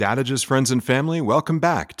Dadages, friends, and family, welcome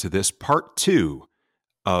back to this part 2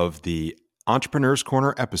 of the Entrepreneur's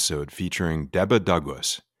Corner episode featuring Deba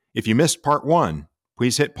Douglas. If you missed part 1,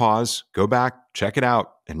 please hit pause, go back, check it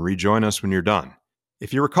out, and rejoin us when you're done.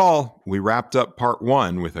 If you recall, we wrapped up part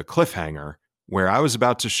 1 with a cliffhanger where I was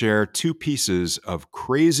about to share 2 pieces of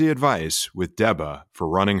crazy advice with Deba for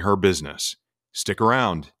running her business. Stick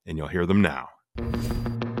around and you'll hear them now.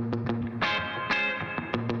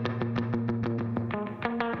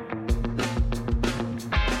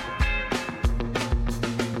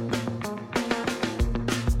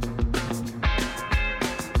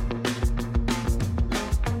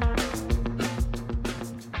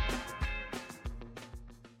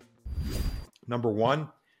 Number 1,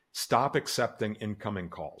 stop accepting incoming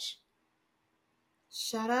calls.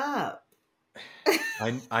 Shut up.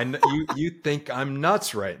 You think I'm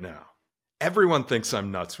nuts right now. Everyone thinks I'm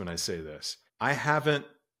nuts when I say this. I haven't,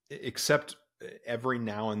 except every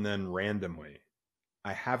now and then randomly,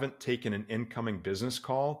 I haven't taken an incoming business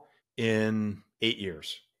call in 8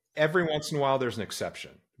 years. Every once in a while, there's an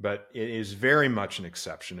exception, but it is very much an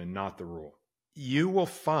exception and not the rule. You will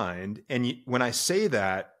find, and when I say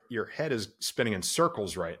that, your head is spinning in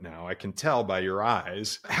circles right now. I can tell by your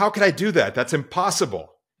eyes. How could I do that? That's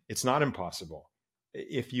impossible. It's not impossible.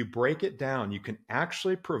 If you break it down, you can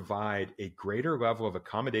actually provide a greater level of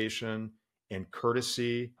accommodation and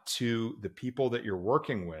courtesy to the people that you're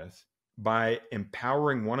working with by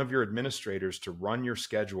empowering one of your administrators to run your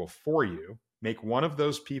schedule for you, make one of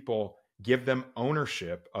those people give them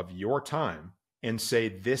ownership of your time and say,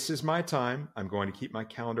 this is my time. I'm going to keep my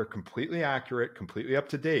calendar completely accurate, completely up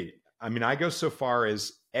to date. I mean, I go so far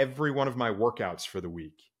as every one of my workouts for the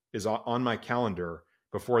week is on my calendar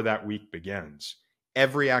before that week begins.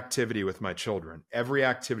 Every activity with my children, every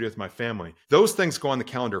activity with my family, those things go on the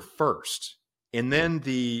calendar first. And then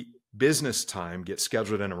the business time gets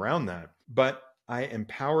scheduled in around that. But I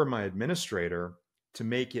empower my administrator to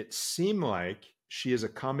make it seem like she is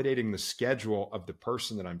accommodating the schedule of the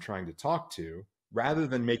person that I'm trying to talk to, rather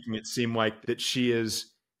than making it seem like that she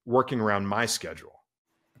is working around my schedule.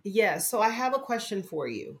 Yeah. So I have a question for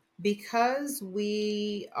you. Because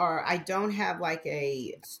I don't have like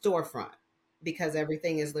a storefront because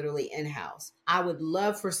everything is literally in-house. I would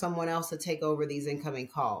love for someone else to take over these incoming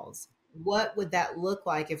calls. What would that look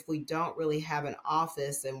like if we don't really have an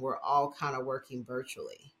office and we're all kind of working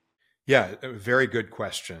virtually? Yeah, a very good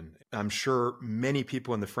question. I'm sure many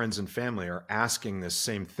people in the friends and family are asking this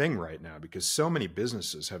same thing right now because so many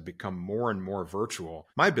businesses have become more and more virtual.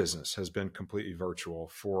 My business has been completely virtual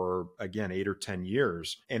for, again, 8 or 10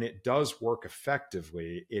 years, and it does work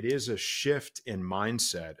effectively. It is a shift in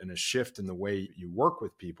mindset and a shift in the way you work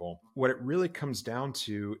with people. What it really comes down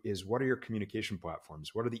to is, what are your communication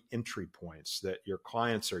platforms? What are the entry points that your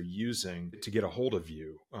clients are using to get a hold of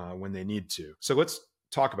you when they need to? So let's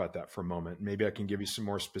talk about that for a moment. Maybe I can give you some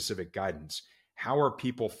more specific guidance. How are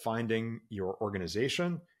people finding your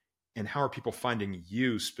organization, and how are people finding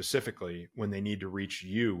you specifically when they need to reach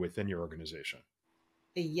you within your organization?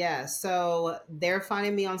 Yeah, so they're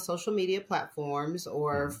finding me on social media platforms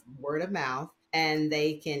or word of mouth, and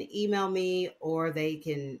they can email me or they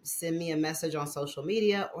can send me a message on social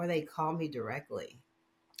media or they call me directly.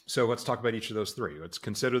 So let's talk about each of those 3. Let's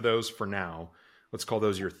consider those for now. Let's call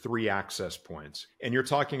those your 3 access points. And you're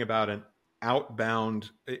talking about an outbound,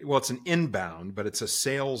 well, it's an inbound, but it's a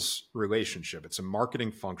sales relationship. It's a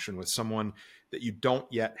marketing function with someone that you don't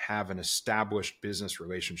yet have an established business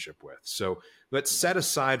relationship with. So let's set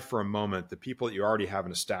aside for a moment the people that you already have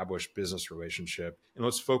an established business relationship, and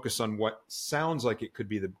let's focus on what sounds like it could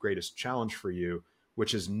be the greatest challenge for you,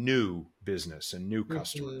 which is new business and new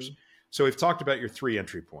customers. So we've talked about your 3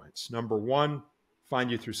 entry points. Number 1,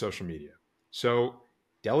 find you through social media. So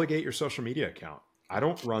delegate your social media account. I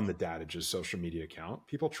don't run the Dadages social media account.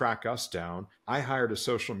 People track us down. I hired a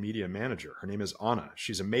social media manager. Her name is Anna.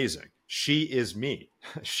 She's amazing. She is me.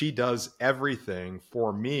 She does everything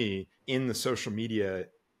for me in the social media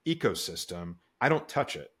ecosystem. I don't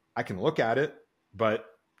touch it. I can look at it, but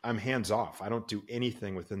I'm hands off. I don't do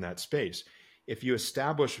anything within that space. If you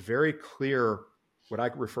establish very clear, what I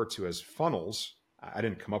refer to as funnels, I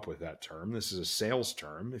didn't come up with that term. This is a sales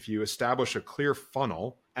term. If you establish a clear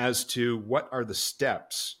funnel as to what are the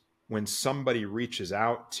steps when somebody reaches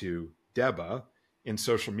out to Deba in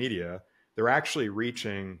social media, they're actually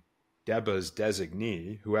reaching Deba's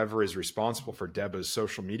designee, whoever is responsible for Deba's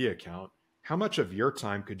social media account. How much of your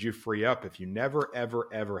time could you free up if you never, ever,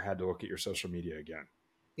 ever had to look at your social media again?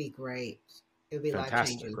 Be great. It would be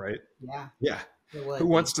fantastic, life-changing. right? Yeah. Yeah. Who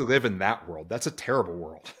wants to live in that world? That's a terrible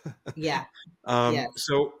world. Yeah. Yes.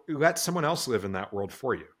 So let someone else live in that world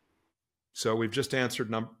for you. So we've just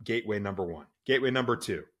answered gateway number one. Gateway number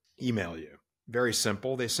two, email you. Very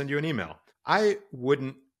simple. They send you an email. I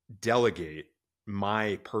wouldn't delegate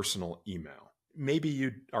my personal email. Maybe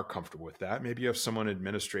you are comfortable with that. Maybe you have someone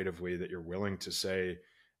administratively that you're willing to say,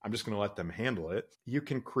 I'm just going to let them handle it. You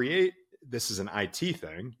can create, this is an IT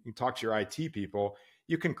thing. You talk to your IT people.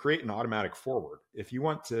 You can create an automatic forward. If you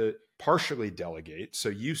want to partially delegate, so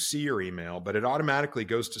you see your email, but it automatically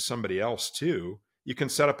goes to somebody else too, you can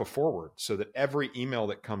set up a forward so that every email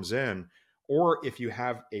that comes in, or if you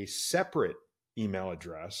have a separate email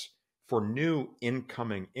address for new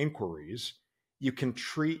incoming inquiries, you can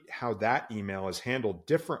treat how that email is handled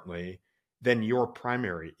differently than your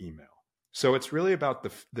primary email. So it's really about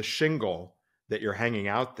the shingle that you're hanging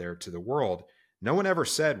out there to the world. No one ever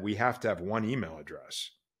said we have to have one email address.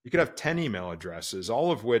 You could have 10 email addresses,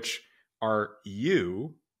 all of which are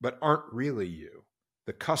you, but aren't really you.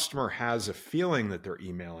 The customer has a feeling that they're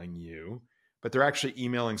emailing you, but they're actually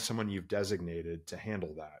emailing someone you've designated to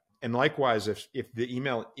handle that. And likewise, if the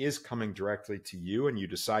email is coming directly to you and you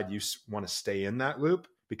decide you want to stay in that loop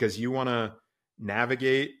because you want to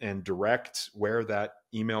navigate and direct where that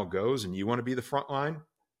email goes and you want to be the front line,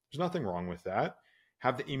 there's nothing wrong with that.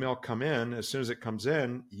 Have the email come in. As soon as it comes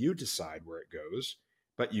in, you decide where it goes,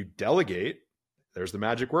 but you delegate. There's the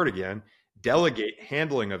magic word again. Delegate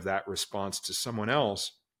handling of that response to someone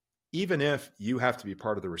else. Even if you have to be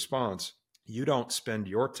part of the response, you don't spend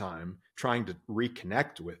your time trying to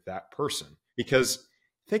reconnect with that person. Because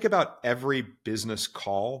think about every business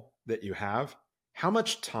call that you have. How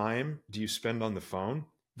much time do you spend on the phone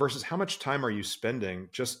versus how much time are you spending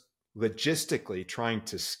just logistically trying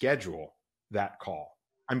to schedule that call?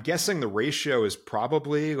 I'm guessing the ratio is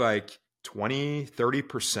probably like 20,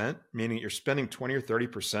 30%, meaning you're spending 20 or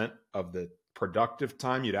 30% of the productive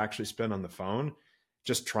time you'd actually spend on the phone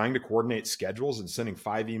just trying to coordinate schedules and sending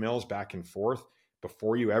 5 emails back and forth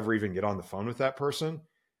before you ever even get on the phone with that person.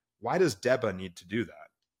 Why does Deba need to do that?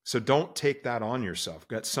 So don't take that on yourself.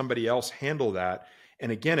 Let somebody else handle that.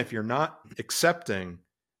 And again, if you're not accepting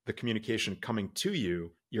the communication coming to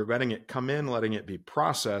you, you're letting it come in, letting it be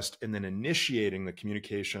processed, and then initiating the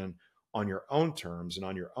communication on your own terms and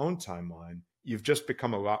on your own timeline, you've just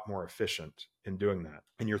become a lot more efficient in doing that.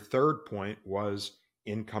 And your third point was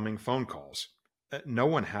incoming phone calls. No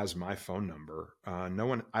one has my phone number.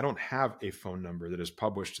 I don't have a phone number that is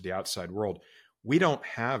published to the outside world. We don't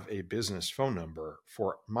have a business phone number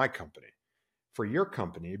for my company. For your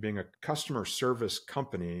company, being a customer service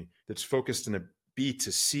company that's focused in a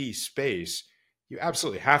B2C space, you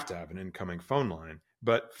absolutely have to have an incoming phone line.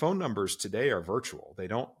 But phone numbers today are virtual. They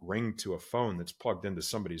don't ring to a phone that's plugged into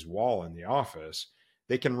somebody's wall in the office.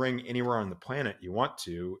 They can ring anywhere on the planet you want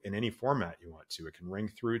to, in any format you want to. It can ring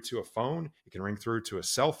through to a phone. It can ring through to a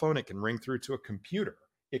cell phone. It can ring through to a computer.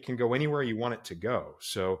 It can go anywhere you want it to go.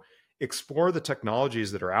 So explore the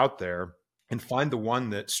technologies that are out there and find the one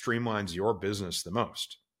that streamlines your business the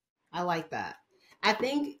most. I like that. I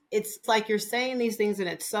think it's like you're saying these things and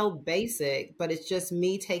it's so basic, but it's just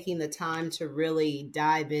me taking the time to really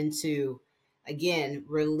dive into, again,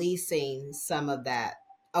 releasing some of that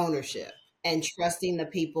ownership and trusting the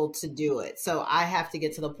people to do it. So I have to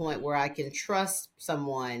get to the point where I can trust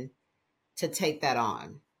someone to take that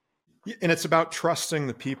on. And it's about trusting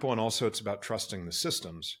the people, and also it's about trusting the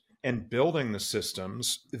systems and building the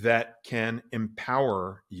systems that can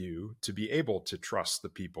empower you to be able to trust the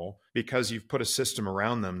people because you've put a system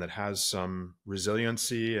around them that has some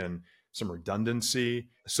resiliency and some redundancy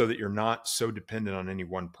so that you're not so dependent on any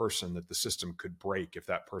one person that the system could break if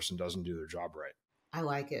that person doesn't do their job right. I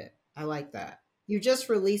like it. I like that. You just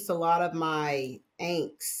released a lot of my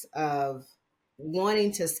angst of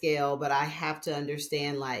wanting to scale, but I have to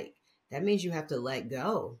understand like that means you have to let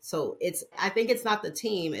go. So I think it's not the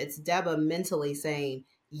team, it's Deba mentally saying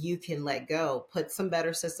you can let go, put some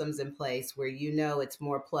better systems in place where you know it's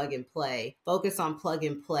more plug and play, focus on plug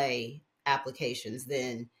and play applications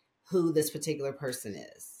than who this particular person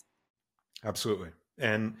is. Absolutely.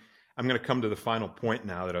 And I'm going to come to the final point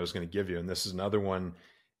now that I was going to give you. And this is another one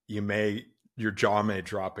your jaw may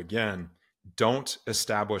drop again. Don't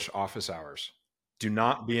establish office hours. Do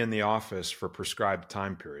not be in the office for prescribed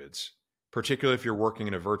time periods, particularly if you're working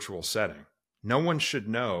in a virtual setting. No one should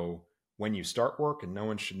know when you start work and no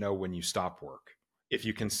one should know when you stop work. If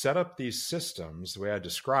you can set up these systems the way I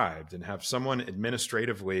described and have someone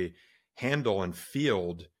administratively handle and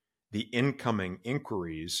field the incoming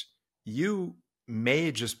inquiries, you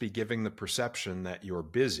may just be giving the perception that you're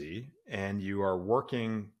busy and you are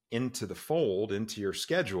working into the fold, into your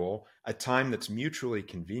schedule, a time that's mutually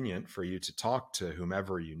convenient for you to talk to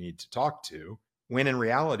whomever you need to talk to, when in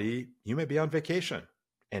reality, you may be on vacation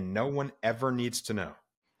and no one ever needs to know.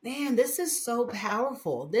 Man, this is so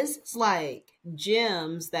powerful. This is like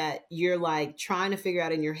gems that you're like trying to figure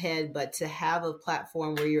out in your head, but to have a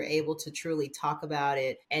platform where you're able to truly talk about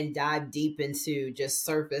it and dive deep into just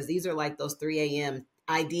surface. These are like those 3 a.m.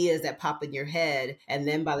 ideas that pop in your head. And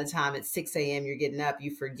then by the time it's 6 a.m., you're getting up, you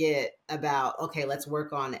forget about, okay, let's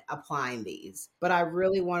work on applying these. But I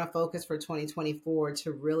really want to focus for 2024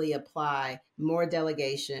 to really apply more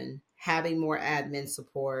delegation, having more admin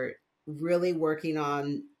support, really working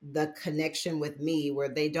on the connection with me where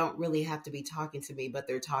they don't really have to be talking to me, but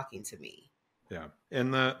they're talking to me. Yeah.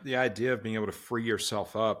 And the idea of being able to free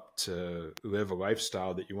yourself up to live a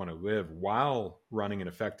lifestyle that you want to live while running an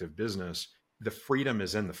effective business, the freedom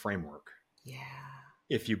is in the framework. Yeah.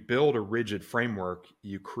 If you build a rigid framework,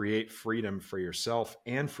 you create freedom for yourself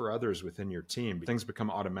and for others within your team. Things become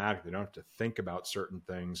automatic. They don't have to think about certain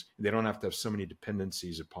things. They don't have to have so many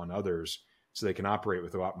dependencies upon others, so they can operate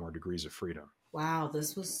with a lot more degrees of freedom. Wow,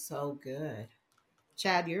 this was so good.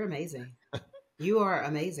 Chad, you're amazing. You are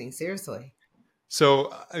amazing. Seriously.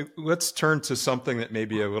 So let's turn to something that may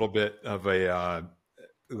be a little bit of a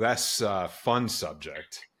less fun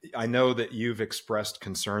subject. I know that you've expressed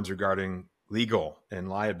concerns regarding legal and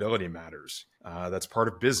liability matters. That's part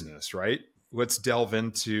of business, right? Let's delve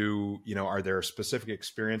into, are there specific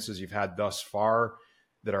experiences you've had thus far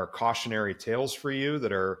that are cautionary tales for you,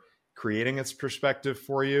 that are creating its perspective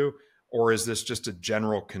for you? Or is this just a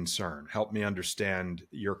general concern? Help me understand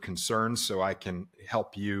your concerns so I can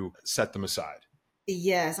help you set them aside.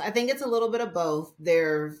 Yes, I think it's a little bit of both.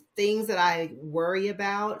 There are things that I worry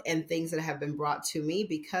about and things that have been brought to me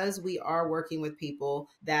because we are working with people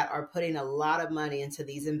that are putting a lot of money into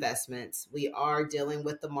these investments. We are dealing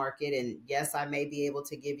with the market. And yes, I may be able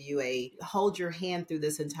to give you a hold your hand through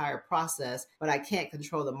this entire process, but I can't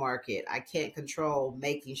control the market. I can't control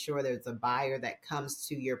making sure there's a buyer that comes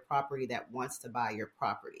to your property that wants to buy your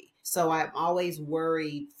property. So I'm always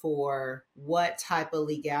worried for what type of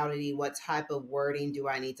legality, what type of wording do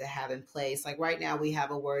I need to have in place? Like right now we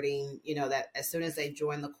have a wording, that as soon as they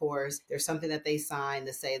join the course, there's something that they sign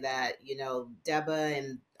to say that, Deba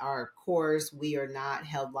and our course, we are not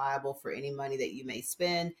held liable for any money that you may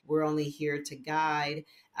spend. We're only here to guide.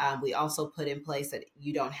 We also put in place that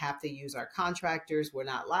you don't have to use our contractors. We're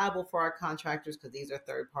not liable for our contractors because these are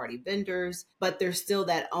third-party vendors. But there's still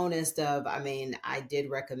that onus of, I did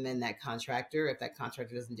recommend that contractor. If that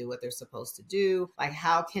contractor doesn't do what they're supposed to do, like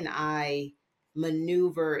how can I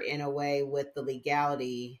maneuver in a way with the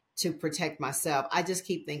legality to protect myself? I just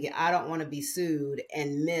keep thinking, I don't want to be sued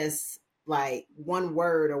and miss like one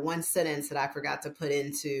word or one sentence that I forgot to put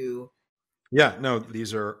into. Yeah, no,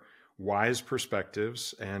 these are wise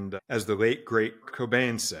perspectives. And as the late, great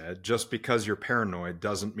Cobain said, just because you're paranoid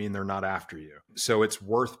doesn't mean they're not after you. So it's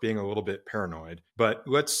worth being a little bit paranoid. But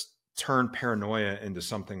let's turn paranoia into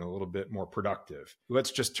something a little bit more productive.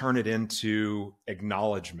 Let's just turn it into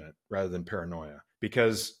acknowledgement rather than paranoia.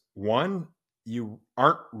 Because one, you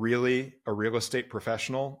aren't really a real estate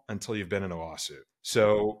professional until you've been in a lawsuit.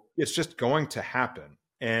 So it's just going to happen.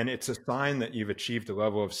 And it's a sign that you've achieved a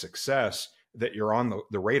level of success that you're on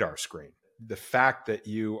the radar screen. The fact that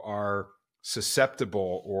you are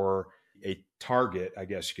susceptible or a target, I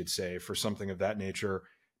guess you could say, for something of that nature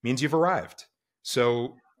means you've arrived.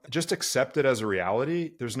 So just accept it as a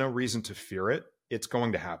reality. There's no reason to fear it. It's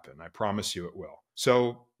going to happen. I promise you it will.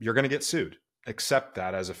 So you're going to get sued. Accept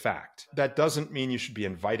that as a fact. That doesn't mean you should be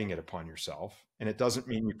inviting it upon yourself. And it doesn't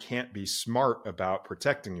mean you can't be smart about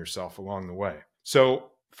protecting yourself along the way. So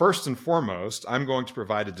first and foremost, I'm going to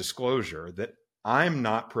provide a disclosure that I'm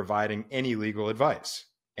not providing any legal advice.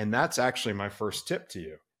 And that's actually my first tip to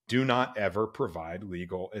you. Do not ever provide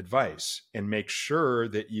legal advice, and make sure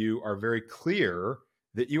that you are very clear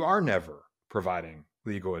that you are never providing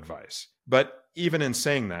legal advice. But even in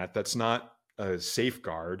saying that, that's not a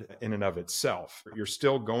safeguard in and of itself. You're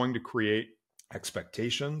still going to create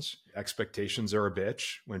expectations. Expectations are a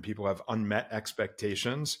bitch. When people have unmet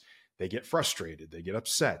expectations, they get frustrated, they get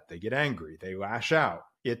upset, they get angry, they lash out.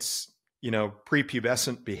 It's,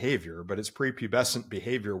 prepubescent behavior, but it's prepubescent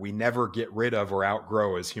behavior we never get rid of or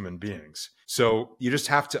outgrow as human beings. So you just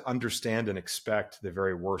have to understand and expect the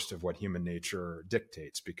very worst of what human nature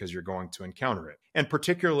dictates, because you're going to encounter it. And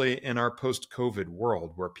particularly in our post-COVID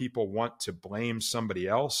world, where people want to blame somebody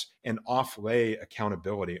else and off-lay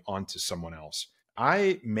accountability onto someone else.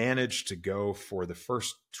 I managed to go for the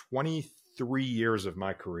first 23 years of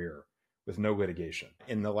my career with no litigation.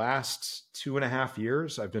 In the last 2.5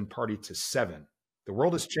 years, I've been party to 7. The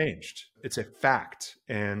world has changed. It's a fact,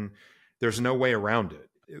 and there's no way around it.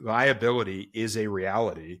 Liability is a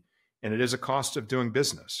reality, and it is a cost of doing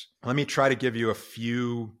business. Let me try to give you a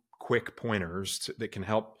few quick pointers that can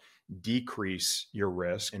help decrease your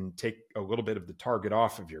risk and take a little bit of the target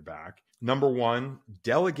off of your back. Number one,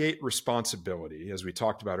 delegate responsibility, as we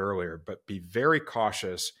talked about earlier, but be very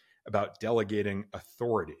cautious about delegating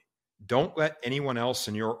authority. Don't let anyone else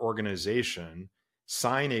in your organization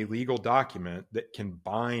sign a legal document that can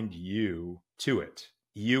bind you to it,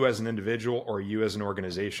 you as an individual or you as an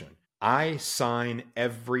organization. I sign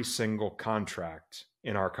every single contract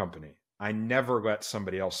in our company. I never let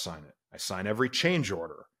somebody else sign it. I sign every change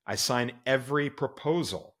order. I sign every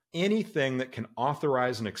proposal. Anything that can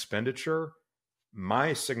authorize an expenditure,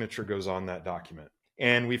 my signature goes on that document.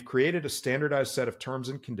 And we've created a standardized set of terms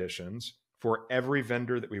and conditions for every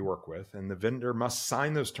vendor that we work with. And the vendor must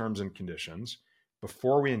sign those terms and conditions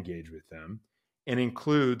before we engage with them, and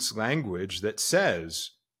includes language that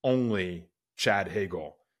says only Chad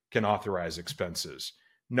Hagel can authorize expenses.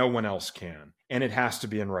 No one else can. And it has to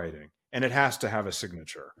be in writing. And it has to have a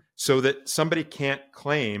signature so that somebody can't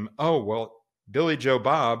claim, oh, well, Billy Joe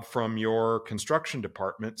Bob from your construction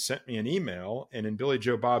department sent me an email. And in Billy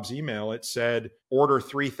Joe Bob's email, it said, order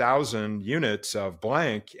 3,000 units of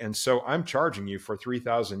blank. And so I'm charging you for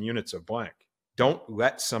 3,000 units of blank. Don't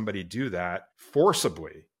let somebody do that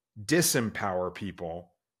forcibly. Disempower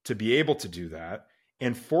people to be able to do that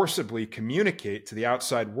and forcibly communicate to the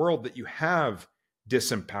outside world that you have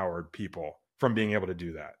disempowered people from being able to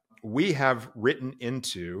do that. We have written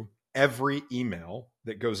into every email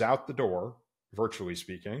that goes out the door, virtually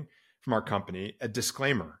speaking, from our company, a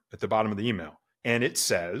disclaimer at the bottom of the email. And it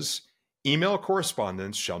says, email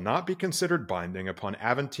correspondence shall not be considered binding upon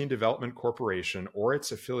Aventine Development Corporation or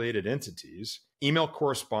its affiliated entities. Email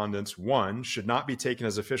correspondence, 1, should not be taken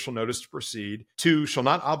as official notice to proceed. 2, shall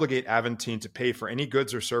not obligate Aventine to pay for any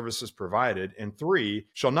goods or services provided. And 3,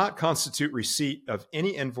 shall not constitute receipt of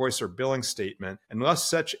any invoice or billing statement unless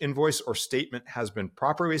such invoice or statement has been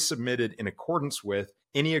properly submitted in accordance with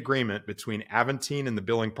any agreement between Aventine and the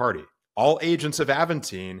billing party. All agents of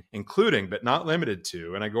Aventine, including but not limited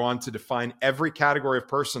to, and I go on to define every category of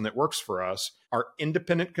person that works for us, are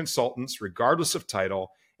independent consultants, regardless of title,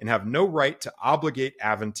 and have no right to obligate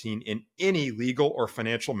Aventine in any legal or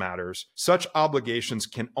financial matters. Such obligations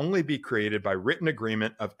can only be created by written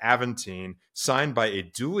agreement of Aventine signed by a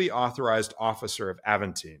duly authorized officer of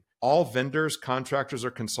Aventine. All vendors, contractors, or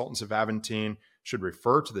consultants of Aventine should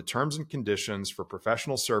refer to the terms and conditions for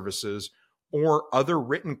professional services or other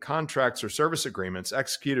written contracts or service agreements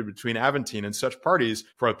executed between Aventine and such parties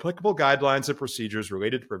for applicable guidelines and procedures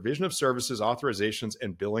related to provision of services, authorizations,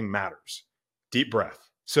 and billing matters. Deep breath.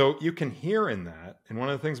 So you can hear in that, and one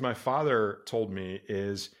of the things my father told me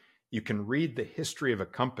is you can read the history of a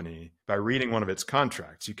company by reading one of its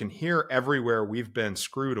contracts. You can hear everywhere we've been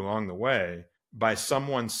screwed along the way by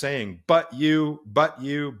someone saying, but you, but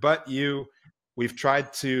you, but you. We've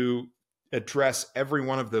tried to address every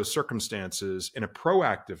one of those circumstances in a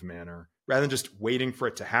proactive manner rather than just waiting for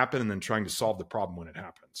it to happen and then trying to solve the problem when it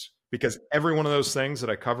happens. Because every one of those things that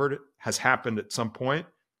I covered has happened at some point,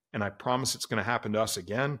 and I promise it's going to happen to us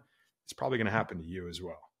again. It's probably going to happen to you as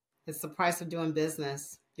well. It's the price of doing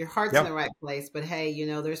business. Your heart's in the right place, but hey, you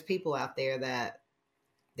know, there's people out there that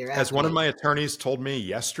they're as one of my attorneys told me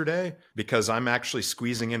yesterday, because I'm actually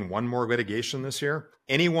squeezing in one more litigation this year,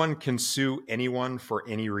 anyone can sue anyone for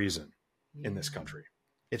any reason in this country.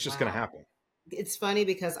 It's just going to happen. It's funny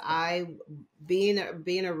because being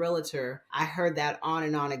a realtor, I heard that on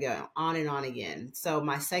and on again. So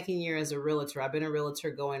my second year as a realtor, I've been a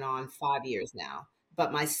realtor going on 5 years now.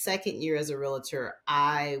 But my second year as a realtor,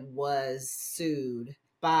 I was sued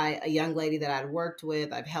by a young lady that I'd worked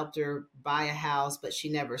with. I've helped her buy a house, but she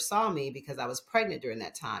never saw me because I was pregnant during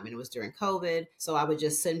that time, and it was during COVID. So I would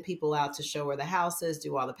just send people out to show her the houses,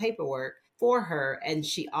 do all the paperwork for her, and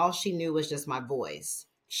all she knew was just my voice.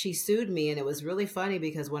 She sued me, and it was really funny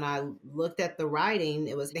because when I looked at the writing,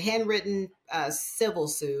 it was the handwritten civil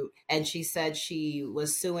suit, and she said she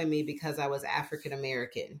was suing me because I was African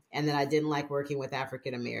American and that I didn't like working with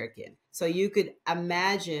African American. So you could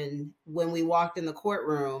imagine when we walked in the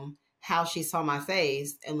courtroom how she saw my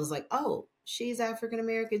face and was like, oh, she's African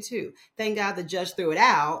American too. Thank God the judge threw it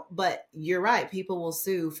out. But you're right. People will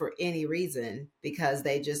sue for any reason because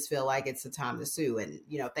they just feel like it's the time to sue. And,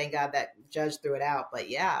 you know, thank God that judge threw it out. But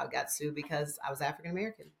yeah, I got sued because I was African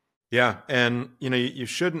American. Yeah. And, you know, you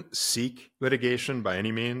shouldn't seek litigation by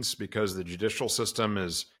any means because the judicial system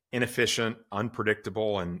is inefficient,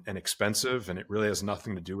 unpredictable, and expensive. And it really has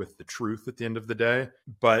nothing to do with the truth at the end of the day.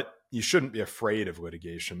 But you shouldn't be afraid of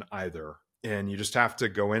litigation either. And you just have to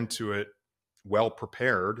go into it well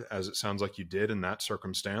prepared, as it sounds like you did in that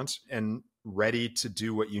circumstance, and ready to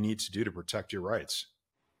do what you need to do to protect your rights.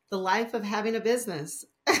 The life of having a business.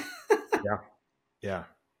 Yeah. Yeah,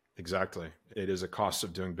 exactly. It is a cost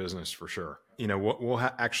of doing business for sure. We'll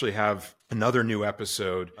actually have another new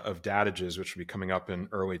episode of Dadages, which will be coming up in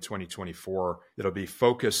early 2024, that'll be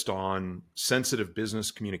focused on sensitive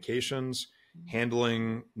business communications,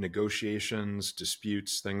 handling negotiations,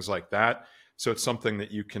 disputes, things like that. So it's something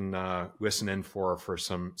that you can listen in for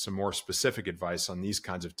some more specific advice on these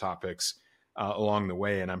kinds of topics along the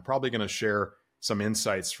way. And I'm probably going to share some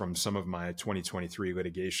insights from some of my 2023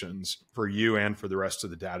 litigations for you and for the rest of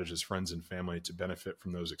the Dadages friends and family to benefit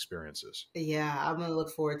from those experiences. Yeah, I'm going to look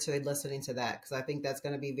forward to listening to that because I think that's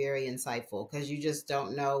going to be very insightful because you just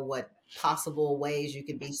don't know what possible ways you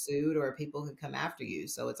could be sued or people could come after you.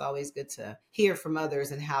 So it's always good to hear from others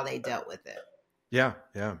and how they dealt with it. Yeah,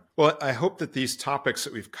 yeah. Well, I hope that these topics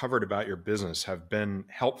that we've covered about your business have been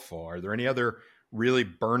helpful. Are there any other really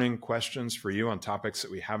burning questions for you on topics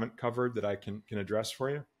that we haven't covered that I can address for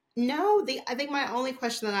you? No, I think my only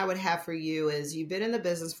question that I would have for you is you've been in the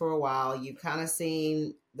business for a while. You've kind of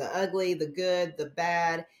seen the ugly, the good, the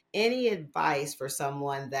bad. Any advice for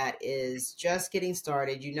someone that is just getting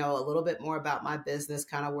started? You know a little bit more about my business,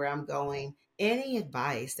 kind of where I'm going. Any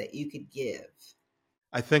advice that you could give?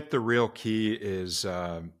 I think the real key is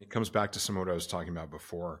it comes back to some of what I was talking about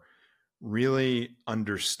before. Really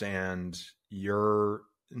understand your,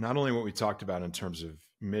 not only what we talked about in terms of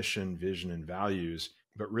mission, vision, and values,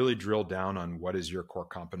 but really drill down on what is your core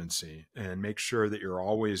competency and make sure that you're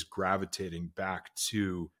always gravitating back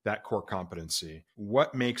to that core competency.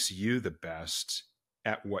 What makes you the best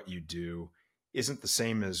at what you do isn't the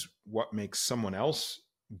same as what makes someone else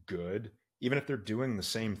good, even if they're doing the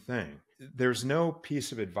same thing. There's no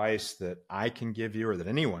piece of advice that I can give you or that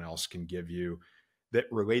anyone else can give you that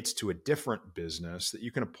relates to a different business that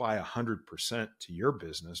you can apply 100% to your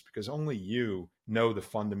business, because only you know the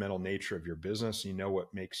fundamental nature of your business. You know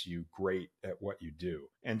what makes you great at what you do.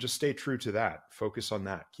 And just stay true to that. Focus on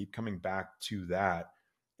that. Keep coming back to that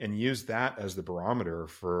and use that as the barometer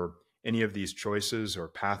for any of these choices or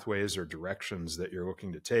pathways or directions that you're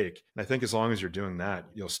looking to take. And I think as long as you're doing that,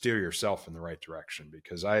 you'll steer yourself in the right direction,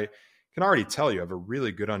 because I can already tell you have a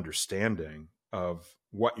really good understanding of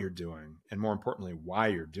what you're doing and, more importantly, why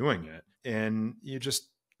you're doing it. And you just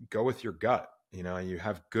go with your gut. You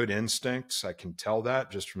have good instincts. I can tell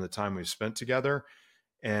that just from the time we've spent together.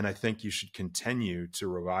 And I think you should continue to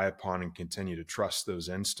rely upon and continue to trust those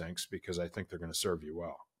instincts, because I think they're going to serve you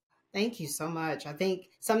well. Thank you so much. I think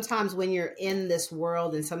sometimes when you're in this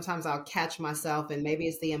world, and sometimes I'll catch myself, and maybe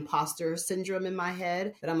it's the imposter syndrome in my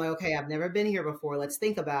head that I'm like, okay, I've never been here before. Let's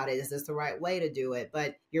think about it. Is this the right way to do it?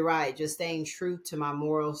 But you're right. Just staying true to my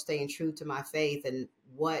morals, staying true to my faith, and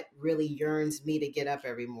what really yearns me to get up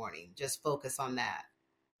every morning. Just focus on that.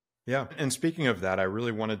 Yeah. And speaking of that, I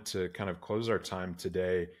really wanted to kind of close our time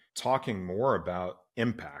today talking more about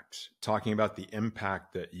impact, talking about the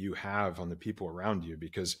impact that you have on the people around you,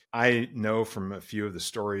 because I know from a few of the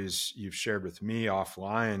stories you've shared with me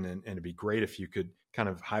offline, and it'd be great if you could kind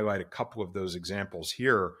of highlight a couple of those examples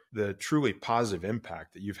here, the truly positive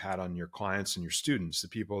impact that you've had on your clients and your students, the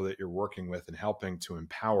people that you're working with and helping to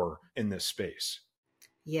empower in this space.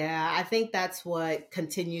 Yeah, I think that's what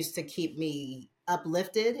continues to keep me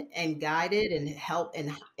uplifted and guided and help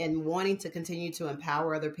and wanting to continue to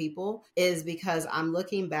empower other people, is because I'm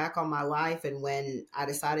looking back on my life. And when I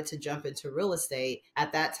decided to jump into real estate,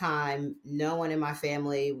 at that time, no one in my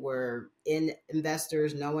family were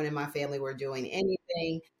investors. No one in my family were doing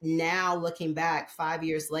anything. Now, looking back 5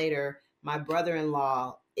 years later, my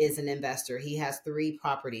brother-in-law is an investor. He has 3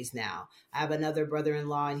 properties now. I have another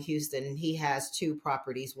brother-in-law in Houston, and he has 2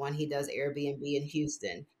 properties. One, he does Airbnb in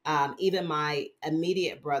Houston. Even my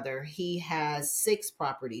immediate brother, he has 6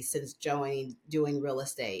 properties since joining doing real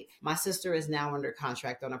estate. My sister is now under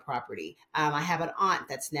contract on a property. I have an aunt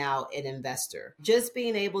that's now an investor. Just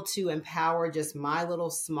being able to empower just my little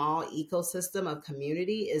small ecosystem of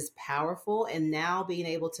community is powerful. And now being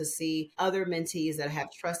able to see other mentees that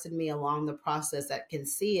have trusted me along the process that can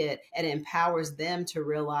see it, and empowers them to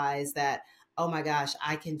realize that, oh my gosh,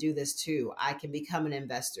 I can do this too. I can become an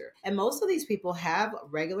investor. And most of these people have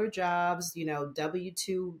regular jobs,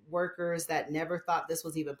 W-2 workers that never thought this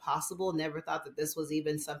was even possible, never thought that this was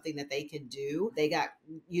even something that they could do. They got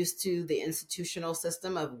used to the institutional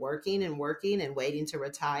system of working and waiting to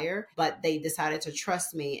retire, but they decided to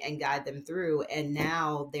trust me and guide them through. And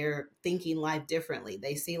now they're thinking life differently.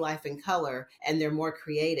 They see life in color and they're more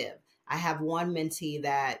creative. I have one mentee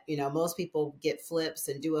that, most people get flips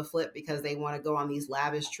and do a flip because they want to go on these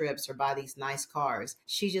lavish trips or buy these nice cars.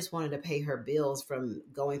 She just wanted to pay her bills from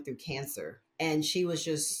going through cancer. And she was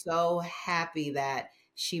just so happy that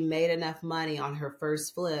she made enough money on her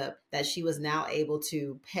first flip that she was now able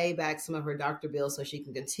to pay back some of her doctor bills so she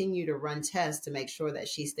can continue to run tests to make sure that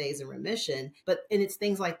she stays in remission. And it's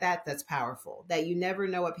things like that that's powerful, that you never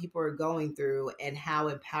know what people are going through and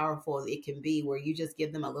how powerful it can be, where you just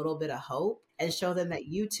give them a little bit of hope and show them that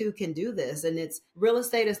you too can do this. And it's real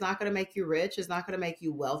estate is not going to make you rich. It's not going to make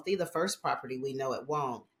you wealthy. The first property, we know it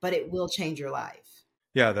won't, but it will change your life.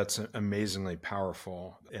 Yeah, that's amazingly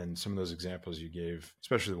powerful. And some of those examples you gave,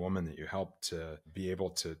 especially the woman that you helped to be able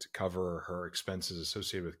to cover her expenses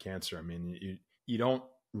associated with cancer. I mean, you don't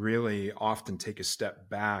really often take a step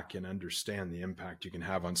back and understand the impact you can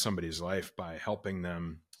have on somebody's life by helping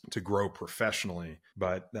them to grow professionally.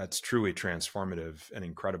 But that's truly transformative and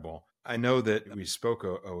incredible. I know that we spoke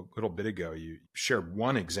a little bit ago. You shared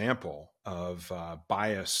one example of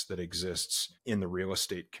bias that exists in the real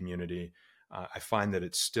estate community. I find that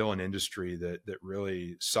it's still an industry that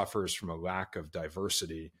really suffers from a lack of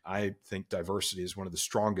diversity. I think diversity is one of the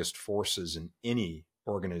strongest forces in any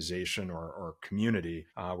organization or community.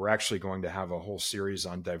 We're actually going to have a whole series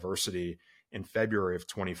on diversity in February of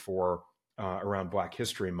 24 around Black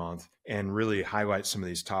History Month, and really highlight some of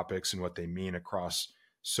these topics and what they mean across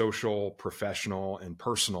social, professional, and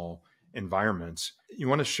personal environments. You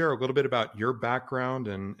want to share a little bit about your background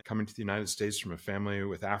and coming to the United States from a family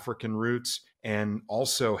with African roots, and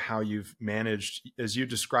also how you've managed, as you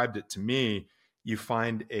described it to me, you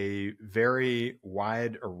find a very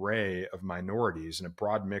wide array of minorities and a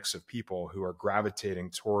broad mix of people who are gravitating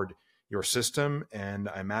toward your system. And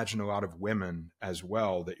I imagine a lot of women as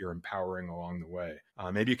well that you're empowering along the way.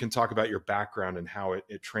 Maybe you can talk about your background and how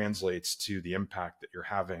it translates to the impact that you're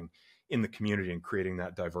having in the community and creating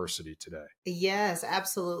that diversity today. Yes,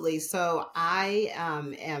 absolutely. So I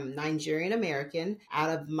am Nigerian American. Out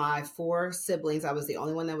of my 4 siblings, I was the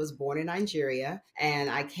only one that was born in Nigeria. And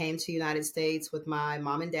I came to the United States with my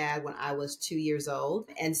mom and dad when I was 2 years old.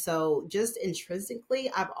 And so just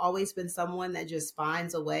intrinsically, I've always been someone that just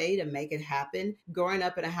finds a way to make it happen. Growing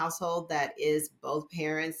up in a household that is both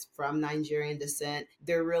parents from Nigerian descent,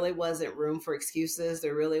 there really wasn't room for excuses.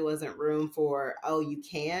 There really wasn't room for, oh, you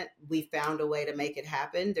can't. We found a way to make it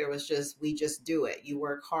happen. There was just, we just do it. You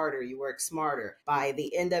work harder, you work smarter. By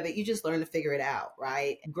the end of it, you just learn to figure it out,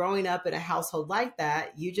 right? Growing up in a household like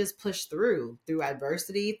that, you just push through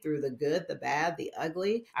adversity, through the good, the bad, the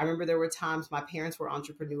ugly. I remember there were times my parents were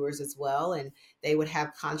entrepreneurs as well, and they would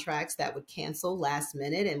have contracts that would cancel last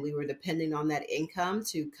minute, and we were depending on that income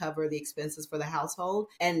to cover the expenses for the household.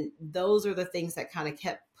 And those are the things that kind of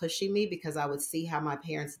kept pushing me, because I would see how my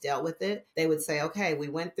parents dealt with it. They would say, okay, we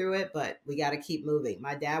went through it, but we got to keep moving.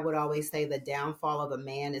 My dad would always say the downfall of a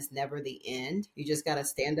man is never the end. You just got to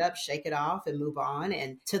stand up, shake it off, and move on.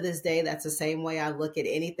 And to this day, that's the same way I look at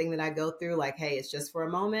anything that I go through. Like, hey, it's just for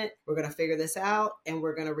a moment. We're going to figure this out, and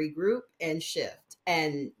we're going to regroup and shift.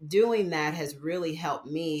 And doing that has really helped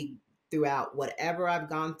me throughout whatever I've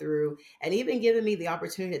gone through, and even given me the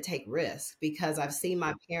opportunity to take risks, because I've seen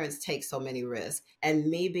my parents take so many risks. And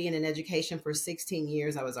me being in education for 16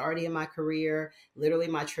 years, I was already in my career. Literally,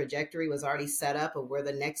 my trajectory was already set up of where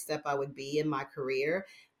the next step I would be in my career.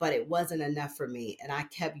 But it wasn't enough for me. And I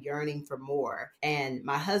kept yearning for more. And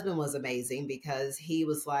my husband was amazing, because he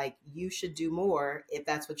was like, you should do more if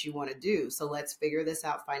that's what you want to do. So let's figure this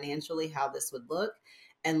out financially, how this would look,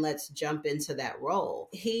 and let's jump into that role.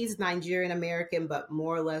 He's Nigerian American, but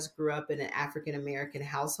more or less grew up in an African American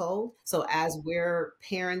household. So as we're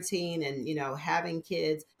parenting and, having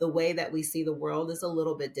kids, the way that we see the world is a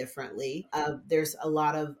little bit differently. There's a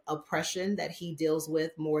lot of oppression that he deals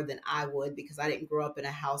with more than I would, because I didn't grow up in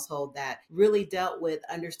a household that really dealt with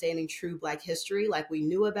understanding true Black history. Like, we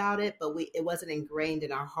knew about it, but it wasn't ingrained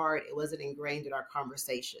in our heart. It wasn't ingrained in our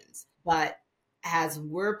conversations. But as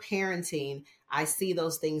we're parenting, I see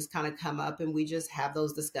those things kind of come up, and we just have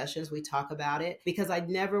those discussions. We talk about it, because I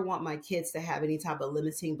never want my kids to have any type of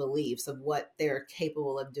limiting beliefs of what they're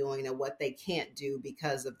capable of doing and what they can't do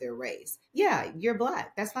because of their race. Yeah, you're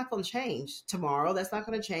Black. That's not going to change tomorrow. That's not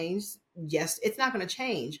going to change. Yes, it's not going to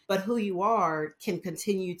change, but who you are can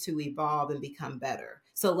continue to evolve and become better.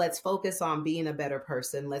 So let's focus on being a better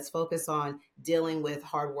person. Let's focus on dealing with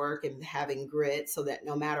hard work and having grit, so that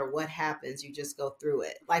no matter what happens, you just go through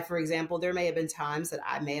it. Like, for example, there may have been times that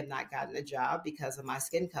I may have not gotten a job because of my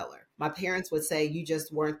skin color. My parents would say, you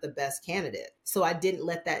just weren't the best candidate. So I didn't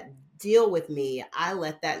let that deal with me. I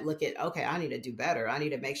let that look at, okay, I need to do better. I need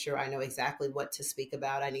to make sure I know exactly what to speak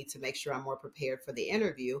about. I need to make sure I'm more prepared for the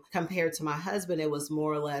interview. Compared to my husband, it was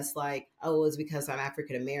more or less like, oh, it was because I'm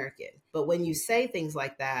African American. But when you say things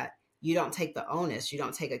like that, you don't take the onus, you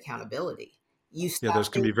don't take accountability. You Yeah, stop those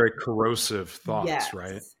can be thinking. very corrosive thoughts,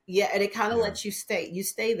 right? Yes. Yeah, and it kind of Yeah. lets you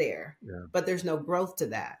stay there, Yeah. but there's no growth to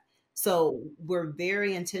that. So we're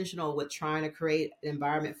very intentional with trying to create an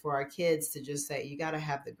environment for our kids to just say, you got to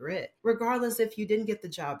have the grit, regardless if you didn't get the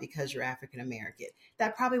job because you're African American.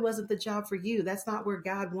 That probably wasn't the job for you. That's not where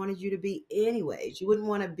God wanted you to be, anyways. You wouldn't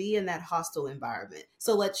want to be in that hostile environment.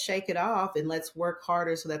 So let's shake it off and let's work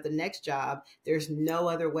harder so that the next job, there's no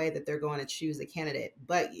other way that they're going to choose a candidate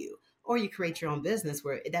but you, or you create your own business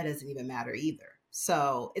where that doesn't even matter either.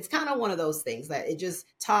 So it's kind of one of those things that it just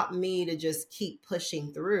taught me to just keep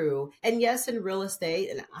pushing through. And yes, in real estate,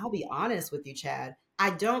 and I'll be honest with you, Chad, I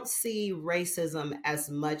don't see racism as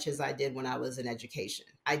much as I did when I was in education.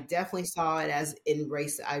 I definitely saw it as in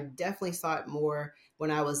race. I definitely saw it more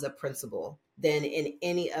when I was a principal than in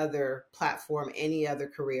any other platform, any other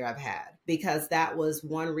career I've had, because that was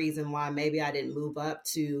one reason why maybe I didn't move up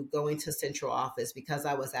to going to central office because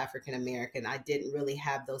I was African American. I didn't really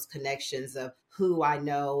have those connections of who I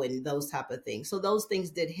know and those type of things. So those things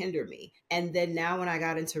did hinder me. And then now when I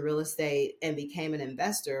got into real estate and became an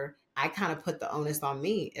investor, I kind of put the onus on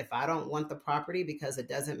me. If I don't want the property because it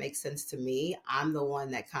doesn't make sense to me, I'm the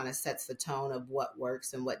one that kind of sets the tone of what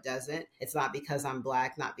works and what doesn't. It's not because I'm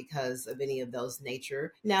Black, not because of any of those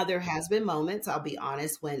nature. Now, there has been moments, I'll be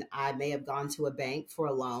honest, when I may have gone to a bank for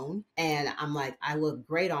a loan and I'm like, I look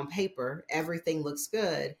great on paper. Everything looks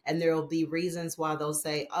good. And there will be reasons why they'll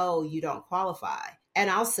say, oh, you don't qualify, and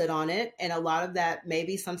I'll sit on it. And a lot of that,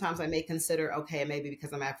 maybe sometimes I may consider, okay, maybe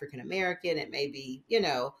because I'm African American, it may be,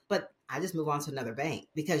 but I just move on to another bank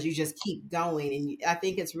because you just keep going. And I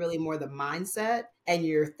think it's really more the mindset, and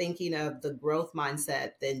you're thinking of the growth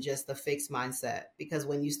mindset than just the fixed mindset. Because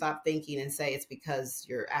when you stop thinking and say it's because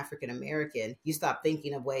you're African American, you stop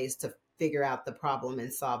thinking of ways to figure out the problem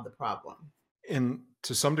and solve the problem. And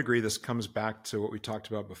to some degree, this comes back to what we talked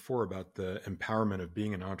about before about the empowerment of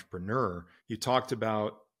being an entrepreneur. You talked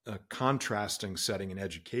about a contrasting setting in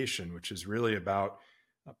education, which is really about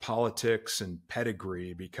politics and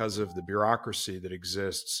pedigree because of the bureaucracy that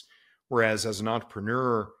exists. Whereas as an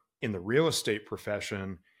entrepreneur in the real estate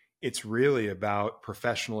profession, it's really about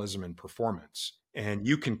professionalism and performance. And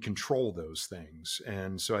you can control those things.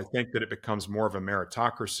 And so I think that it becomes more of a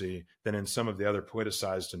meritocracy than in some of the other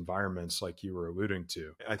politicized environments like you were alluding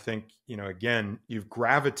to. I think, again, you've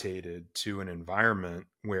gravitated to an environment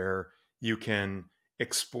where you can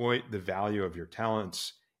exploit the value of your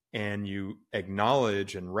talents and you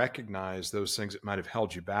acknowledge and recognize those things that might have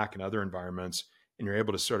held you back in other environments, and you're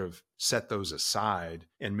able to sort of set those aside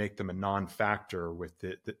and make them a non-factor with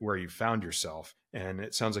where you found yourself. And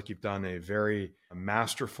it sounds like you've done a very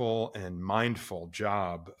masterful and mindful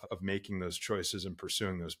job of making those choices and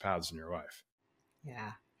pursuing those paths in your life.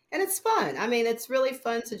 Yeah. And it's fun. I mean, it's really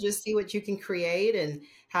fun to just see what you can create and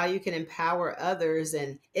how you can empower others.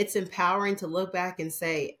 And it's empowering to look back and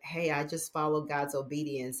say, hey, I just followed God's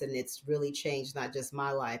obedience and it's really changed not just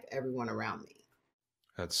my life, everyone around me.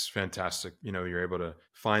 That's fantastic. You're able to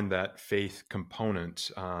find that faith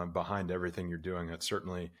component behind everything you're doing. That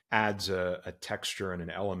certainly adds a texture and an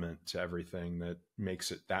element to everything that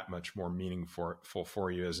makes it that much more meaningful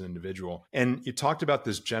for you as an individual. And you talked about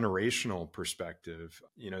this generational perspective.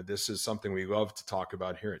 This is something we love to talk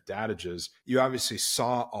about here at Dadages. You obviously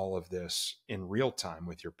saw all of this in real time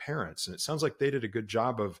with your parents. And it sounds like they did a good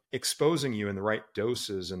job of exposing you in the right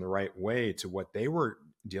doses and the right way to what they were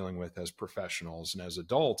dealing with as professionals and as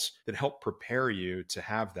adults that help prepare you to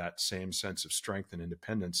have that same sense of strength and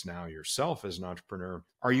independence now yourself as an entrepreneur.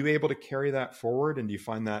 Are you able to carry that forward? And do you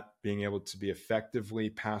find that being able to be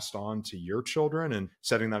effectively passed on to your children and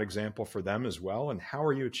setting that example for them as well? And how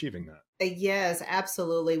are you achieving that? Yes,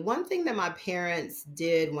 absolutely. One thing that my parents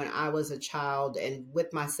did when I was a child and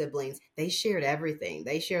with my siblings, they shared everything.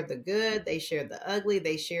 They shared the good, they shared the ugly,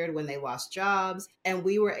 they shared when they lost jobs, and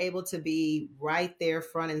we were able to be right there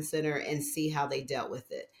front and center and see how they dealt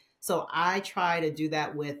with it. So I try to do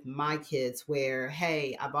that with my kids where,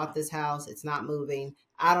 hey, I bought this house, it's not moving.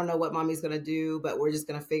 I don't know what mommy's going to do, but we're just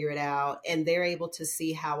going to figure it out. And they're able to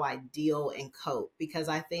see how I deal and cope, because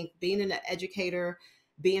I think being an educator,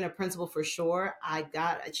 being a principal for sure, I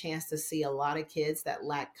got a chance to see a lot of kids that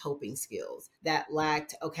lacked coping skills, that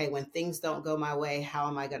lacked, okay, when things don't go my way, how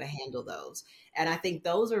am I going to handle those? And I think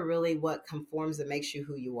those are really what conforms and makes you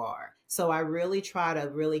who you are. So I really try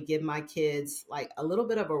to really give my kids like a little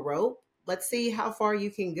bit of a rope. Let's see how far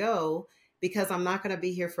you can go, because I'm not going to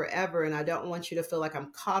be here forever. And I don't want you to feel like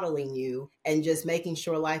I'm coddling you and just making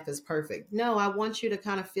sure life is perfect. No, I want you to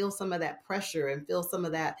kind of feel some of that pressure and feel some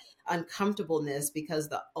of that uncomfortableness, because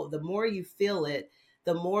the more you feel it,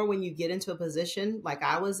 the more when you get into a position like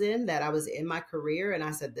I was in, that I was in my career and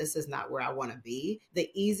I said, this is not where I want to be, the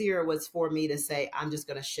easier it was for me to say, I'm just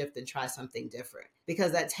going to shift and try something different.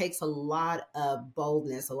 Because that takes a lot of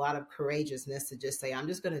boldness, a lot of courageousness to just say, I'm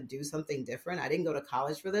just going to do something different. I didn't go to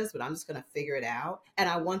college for this, but I'm just going to figure it out. And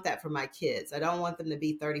I want that for my kids. I don't want them to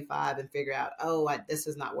be 35 and figure out, this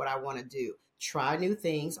is not what I want to do. Try new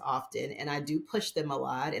things often. And I do push them a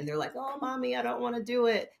lot. And they're like, oh, mommy, I don't want to do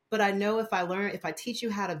it. But I know if I teach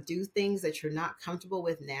you how to do things that you're not comfortable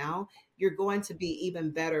with now, you're going to be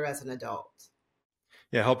even better as an adult.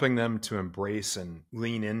 Yeah, helping them to embrace and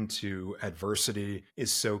lean into adversity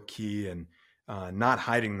is so key, and not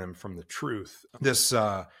hiding them from the truth. This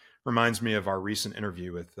reminds me of our recent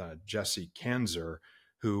interview with Jesse Kanzer,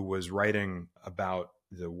 who was writing about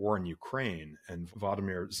the war in Ukraine and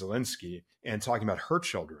Vladimir Zelensky, and talking about her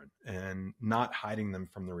children and not hiding them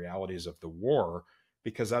from the realities of the war,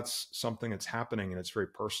 because that's something that's happening and it's very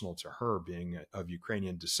personal to her, being of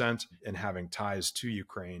Ukrainian descent and having ties to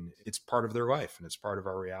Ukraine. It's part of their life and it's part of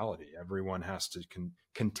our reality. Everyone has to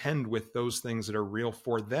contend with those things that are real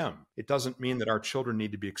for them. It doesn't mean that our children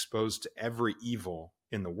need to be exposed to every evil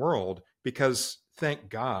in the world, because thank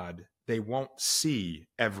God they won't see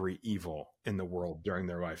every evil in the world during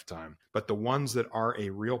their lifetime. But the ones that are a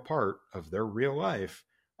real part of their real life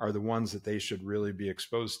are the ones that they should really be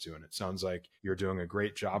exposed to. And it sounds like you're doing a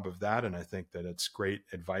great job of that. And I think that it's great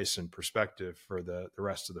advice and perspective for the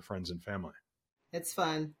rest of the friends and family. It's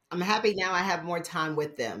fun. I'm happy now I have more time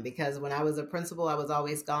with them, because when I was a principal, I was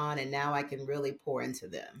always gone, and now I can really pour into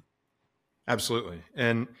them. Absolutely.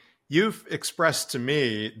 And you've expressed to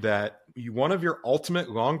me that one of your ultimate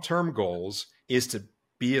long-term goals is to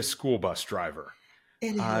be a school bus driver.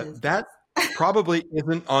 It is. That probably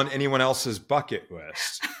isn't on anyone else's bucket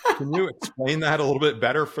list. Can you explain that a little bit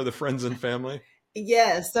better for the friends and family?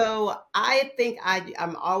 Yeah, so I think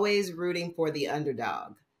I'm always rooting for the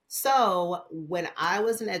underdog. So when I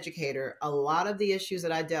was an educator, a lot of the issues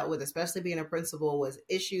that I dealt with, especially being a principal, was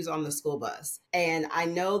issues on the school bus. And I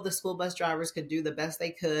know the school bus drivers could do the best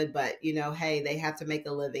they could, but hey, they have to make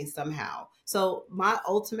a living somehow. So my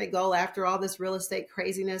ultimate goal after all this real estate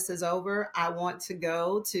craziness is over, I want to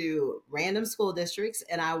go to random school districts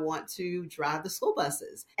and I want to drive the school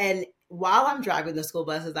buses. And while I'm driving the school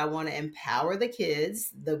buses, I want to empower the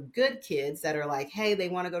kids, the good kids that are like, hey, they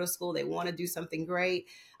want to go to school, they want to do something great.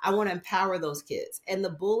 I want to empower those kids. And the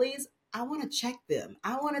bullies, I want to check them.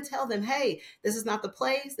 I want to tell them, hey, this is not the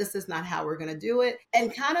place. This is not how we're going to do it.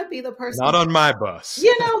 And kind of be the person. Not on my bus.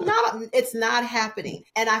 It's not happening.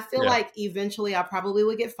 And I feel like eventually I probably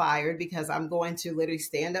would get fired, because I'm going to literally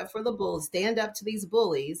stand up for the bulls, stand up to these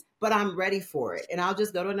bullies, but I'm ready for it. And I'll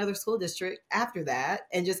just go to another school district after that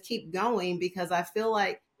and just keep going, because I feel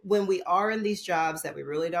like when we are in these jobs that we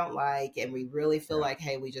really don't like, and we really feel like,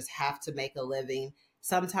 hey, we just have to make a living,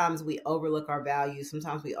 sometimes we overlook our values.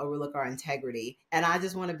 Sometimes we overlook our integrity. And I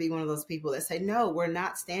just want to be one of those people that say, no, we're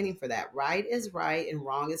not standing for that. Right is right and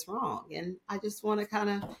wrong is wrong. And I just want to kind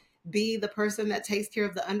of be the person that takes care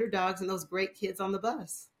of the underdogs and those great kids on the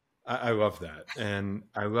bus. I love that. And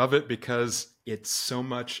I love it because it's so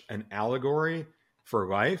much an allegory for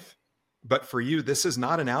life. But for you, this is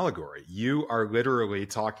not an allegory. You are literally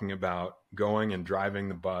talking about going and driving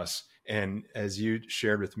the bus. And as you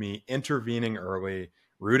shared with me, intervening early,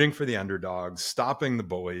 rooting for the underdogs, stopping the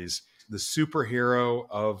bullies, the superhero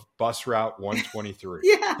of bus route 123.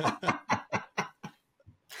 Yeah.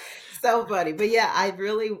 So funny. But yeah, I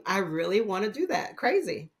really want to do that.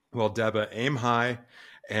 Crazy. Well, Deba, aim high,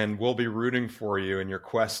 and we'll be rooting for you in your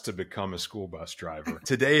quest to become a school bus driver.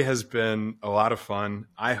 Today has been a lot of fun.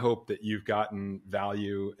 I hope that you've gotten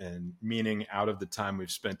value and meaning out of the time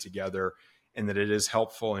we've spent together, and that it is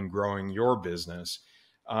helpful in growing your business.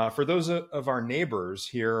 For those of our neighbors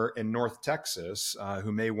here in North Texas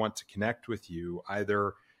who may want to connect with you,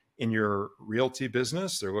 either in your realty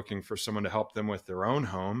business, they're looking for someone to help them with their own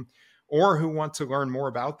home, or who want to learn more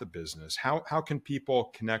about the business, how can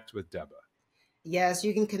people connect with Deba? Yes,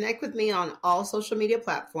 you can connect with me on all social media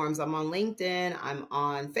platforms. I'm on LinkedIn. I'm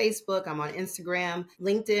on Facebook. I'm on Instagram.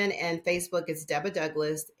 LinkedIn and Facebook is Deba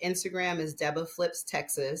Douglas. Instagram is Deba Flips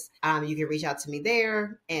Texas. You can reach out to me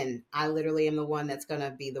there. And I literally am the one that's going to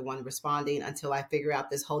be the one responding until I figure out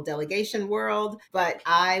this whole delegation world. But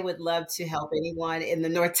I would love to help anyone in the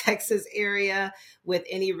North Texas area with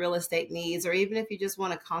any real estate needs, or even if you just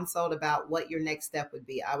want to consult about what your next step would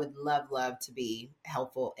be. I would love to be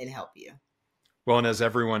helpful and help you. Well, and as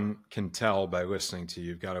everyone can tell by listening to you,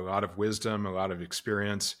 you've got a lot of wisdom, a lot of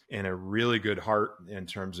experience, and a really good heart in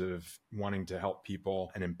terms of wanting to help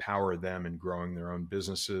people and empower them in growing their own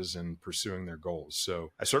businesses and pursuing their goals.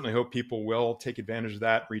 So I certainly hope people will take advantage of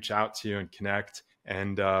that, reach out to you and connect.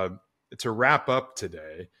 And to wrap up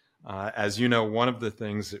today, as you know, one of the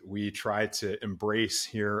things that we try to embrace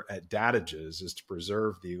here at Dadages is to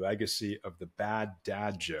preserve the legacy of the bad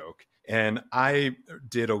dad joke. And I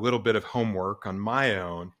did a little bit of homework on my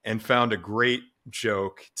own and found a great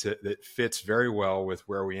joke that fits very well with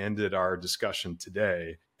where we ended our discussion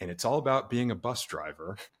today. And it's all about being a bus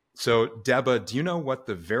driver. So, Deba, do you know what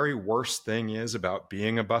the very worst thing is about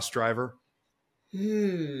being a bus driver?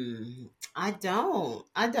 I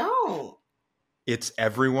don't. It's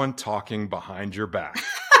everyone talking behind your back.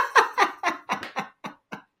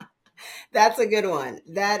 That's a good one.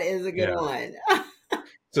 That is a good Yeah. one.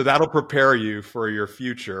 So that'll prepare you for your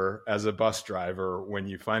future as a bus driver when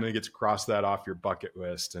you finally get to cross that off your bucket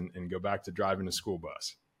list and go back to driving a school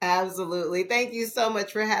bus. Absolutely. Thank you so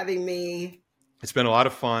much for having me. It's been a lot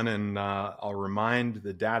of fun, and I'll remind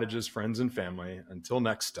the Dadages friends and family, until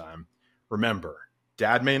next time, remember,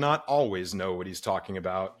 Dad may not always know what he's talking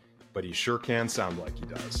about, but he sure can sound like he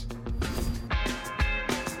does.